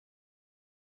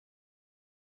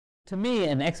To me,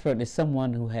 an expert is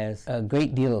someone who has a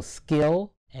great deal of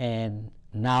skill and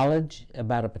knowledge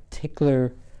about a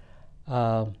particular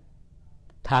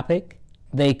topic.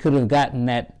 They could have gotten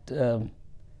that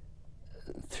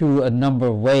through a number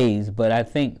of ways, but I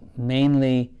think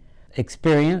mainly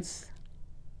experience,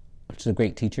 which is a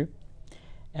great teacher,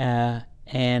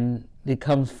 and it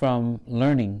comes from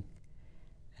learning.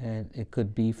 It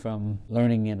could be from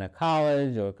learning in a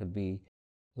college, or it could be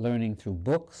learning through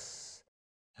books,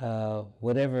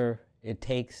 whatever it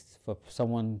takes for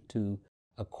someone to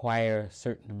acquire a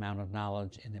certain amount of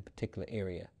knowledge in a particular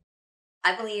area.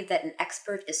 I believe that an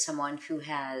expert is someone who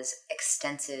has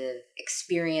extensive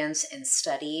experience and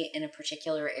study in a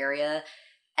particular area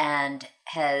and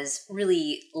has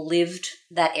really lived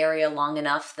that area long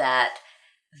enough that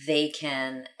they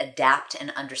can adapt and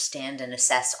understand and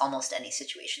assess almost any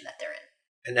situation that they're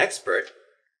in. An expert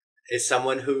is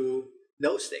someone who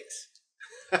knows things.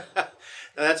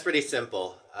 Now, that's pretty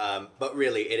simple, but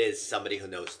really it is somebody who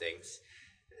knows things.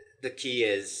 The key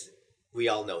is we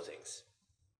all know things.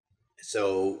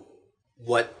 So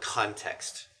what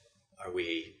context are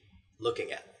we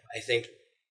looking at? I think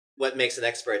what makes an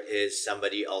expert is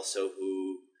somebody also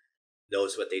who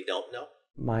knows what they don't know.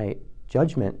 My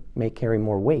judgment may carry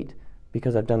more weight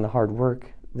because I've done the hard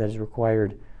work that is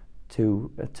required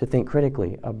to think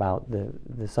critically about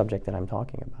the subject that I'm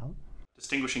talking about.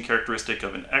 Distinguishing characteristic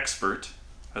of an expert,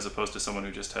 as opposed to someone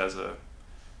who just has a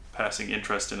passing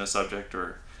interest in a subject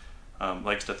or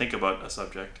likes to think about a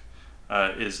subject,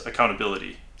 is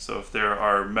accountability. So if there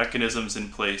are mechanisms in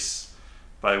place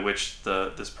by which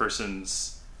this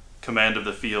person's command of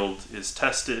the field is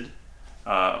tested,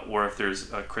 or if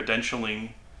there's a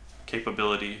credentialing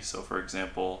capability, so for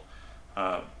example,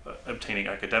 obtaining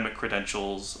academic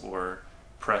credentials or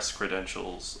press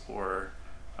credentials or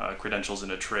credentials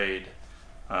in a trade,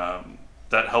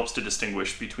 that helps to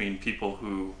distinguish between people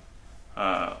who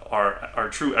are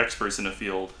true experts in a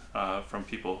field from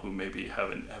people who maybe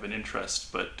have an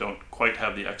interest but don't quite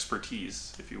have the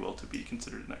expertise, if you will, to be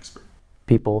considered an expert.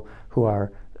 People who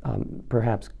are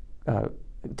perhaps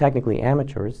technically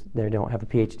amateurs, they don't have a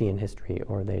PhD in history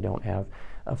or they don't have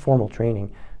a formal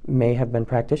training, may have been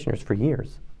practitioners for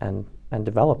years and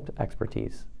developed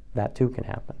expertise. That too can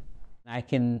happen. I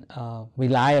can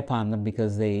rely upon them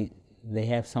because they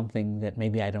have something that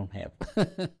maybe I don't have.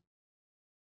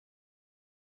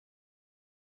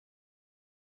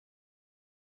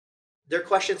 There are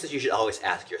questions that you should always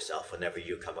ask yourself whenever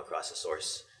you come across a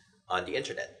source on the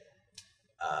internet.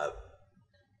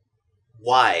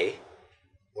 Why,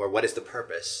 or what is the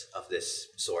purpose of this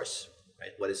source? Right?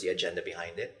 What is the agenda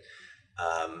behind it?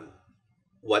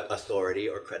 What authority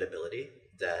or credibility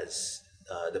does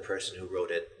the person who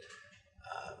wrote it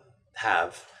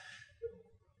have?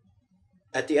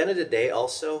 At the end of the day,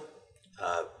 also,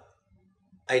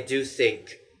 I do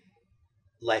think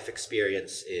life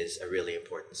experience is a really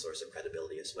important source of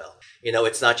credibility as well. You know,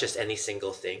 it's not just any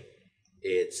single thing.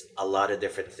 It's a lot of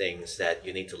different things that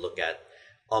you need to look at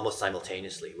almost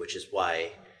simultaneously, which is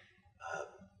why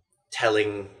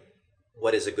telling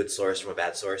what is a good source from a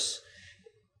bad source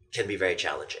can be very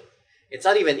challenging. It's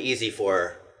not even easy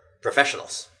for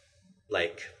professionals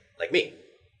like me,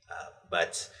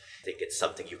 but I think it's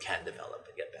something you can develop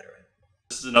and get better at.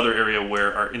 This is another area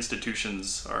where our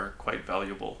institutions are quite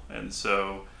valuable. And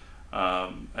so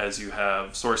as you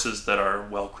have sources that are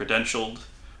well credentialed,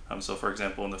 so for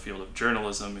example, in the field of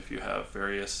journalism, if you have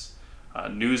various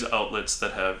news outlets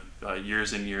that have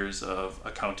years and years of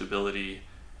accountability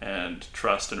and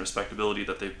trust and respectability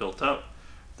that they've built up,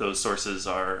 those sources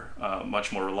are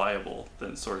much more reliable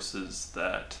than sources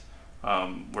that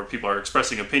where people are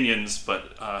expressing opinions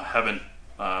but haven't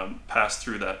passed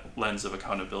through that lens of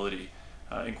accountability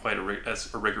in quite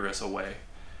as rigorous a way,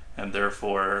 and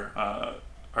therefore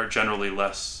are generally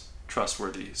less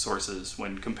trustworthy sources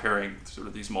when comparing sort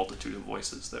of these multitude of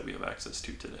voices that we have access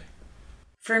to today.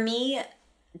 For me,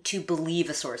 to believe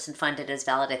a source and find it as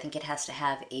valid, I think it has to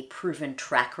have a proven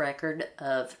track record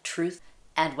of truth,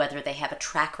 and whether they have a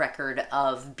track record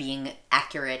of being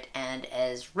accurate and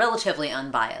as relatively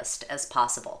unbiased as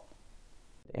possible.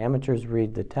 Amateurs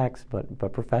read the text,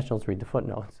 but professionals read the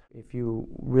footnotes. If you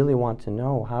really want to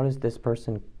know, how does this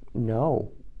person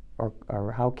know,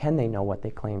 or how can they know what they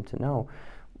claim to know,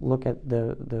 look at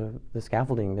the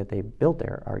scaffolding that they built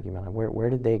their argument on. Where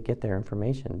did they get their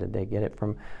information? Did they get it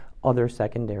from other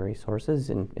secondary sources?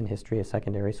 In history, a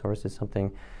secondary source is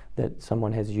something that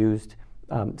someone has used,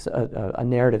 a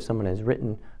narrative someone has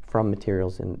written from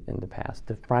materials in the past.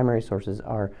 The primary sources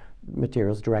are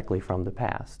materials directly from the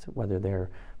past, whether they're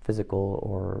physical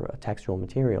or textual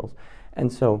materials.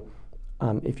 And so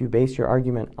if you base your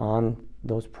argument on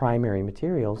those primary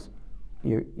materials,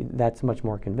 that's much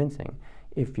more convincing.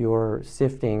 If you're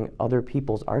sifting other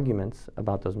people's arguments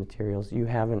about those materials, you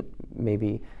haven't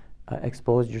maybe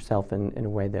exposed yourself in a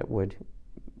way that would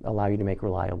allow you to make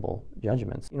reliable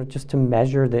judgments. Just to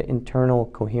measure the internal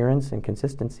coherence and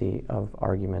consistency of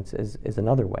arguments is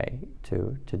another way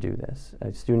to do this.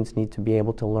 Students need to be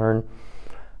able to learn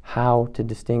how to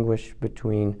distinguish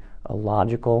between a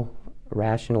logical,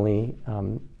 rationally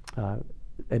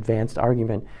advanced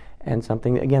argument and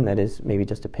something, again, that is maybe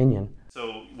just opinion.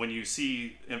 So when you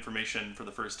see information for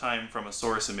the first time from a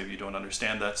source and maybe you don't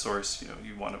understand that source,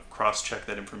 you want to cross-check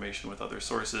that information with other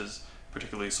sources,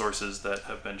 particularly sources that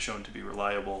have been shown to be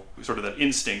reliable. Sort of that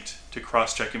instinct to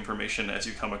cross-check information as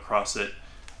you come across it,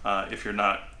 if you're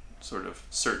not sort of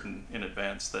certain in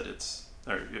advance that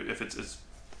or if it's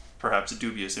perhaps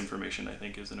dubious information, I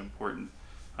think is an important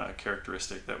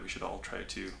characteristic that we should all try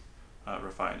to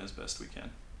refine as best we can.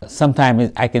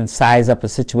 Sometimes I can size up a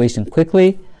situation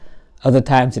quickly. Other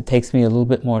times it takes me a little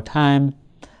bit more time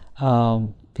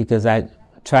because I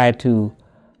try to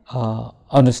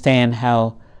understand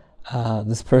how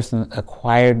this person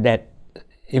acquired that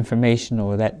information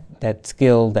or that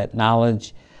skill, that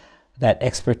knowledge, that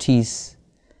expertise,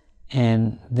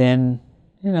 and then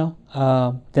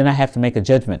then I have to make a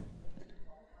judgment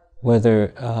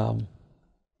whether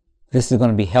this is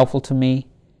going to be helpful to me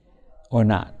or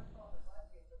not.